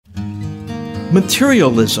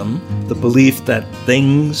Materialism, the belief that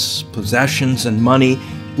things, possessions, and money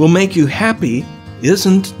will make you happy,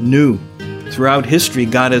 isn't new. Throughout history,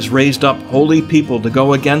 God has raised up holy people to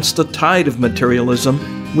go against the tide of materialism,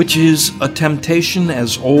 which is a temptation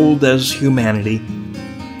as old as humanity.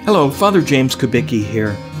 Hello, Father James Kubicki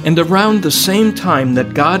here. And around the same time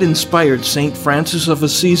that God inspired St. Francis of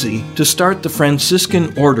Assisi to start the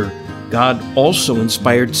Franciscan order, God also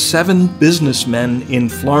inspired 7 businessmen in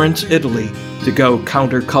Florence, Italy, to go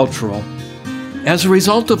countercultural. As a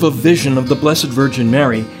result of a vision of the Blessed Virgin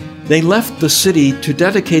Mary, they left the city to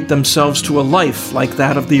dedicate themselves to a life like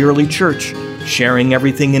that of the early church, sharing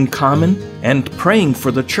everything in common and praying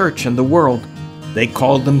for the church and the world. They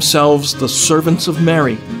called themselves the Servants of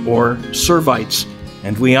Mary, or Servites,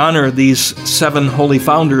 and we honor these 7 holy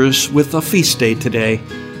founders with a feast day today.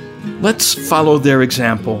 Let's follow their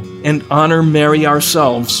example and honor Mary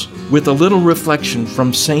ourselves with a little reflection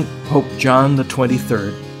from St. Pope John the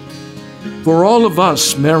 23rd. For all of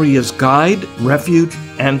us, Mary is guide, refuge,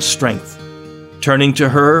 and strength. Turning to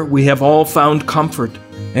her, we have all found comfort,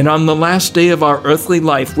 and on the last day of our earthly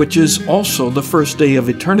life, which is also the first day of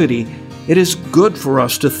eternity, it is good for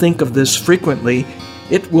us to think of this frequently.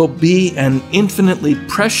 It will be an infinitely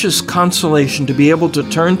precious consolation to be able to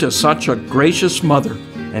turn to such a gracious mother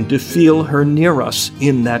and to feel her near us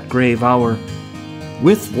in that grave hour.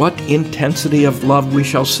 With what intensity of love we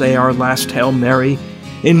shall say our last Hail Mary,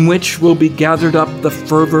 in which will be gathered up the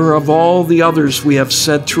fervor of all the others we have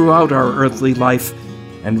said throughout our earthly life,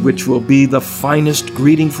 and which will be the finest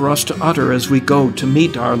greeting for us to utter as we go to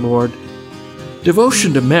meet our Lord.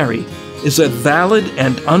 Devotion to Mary is a valid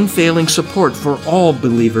and unfailing support for all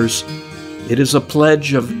believers. It is a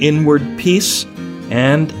pledge of inward peace,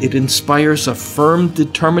 and it inspires a firm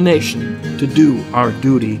determination to do our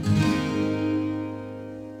duty.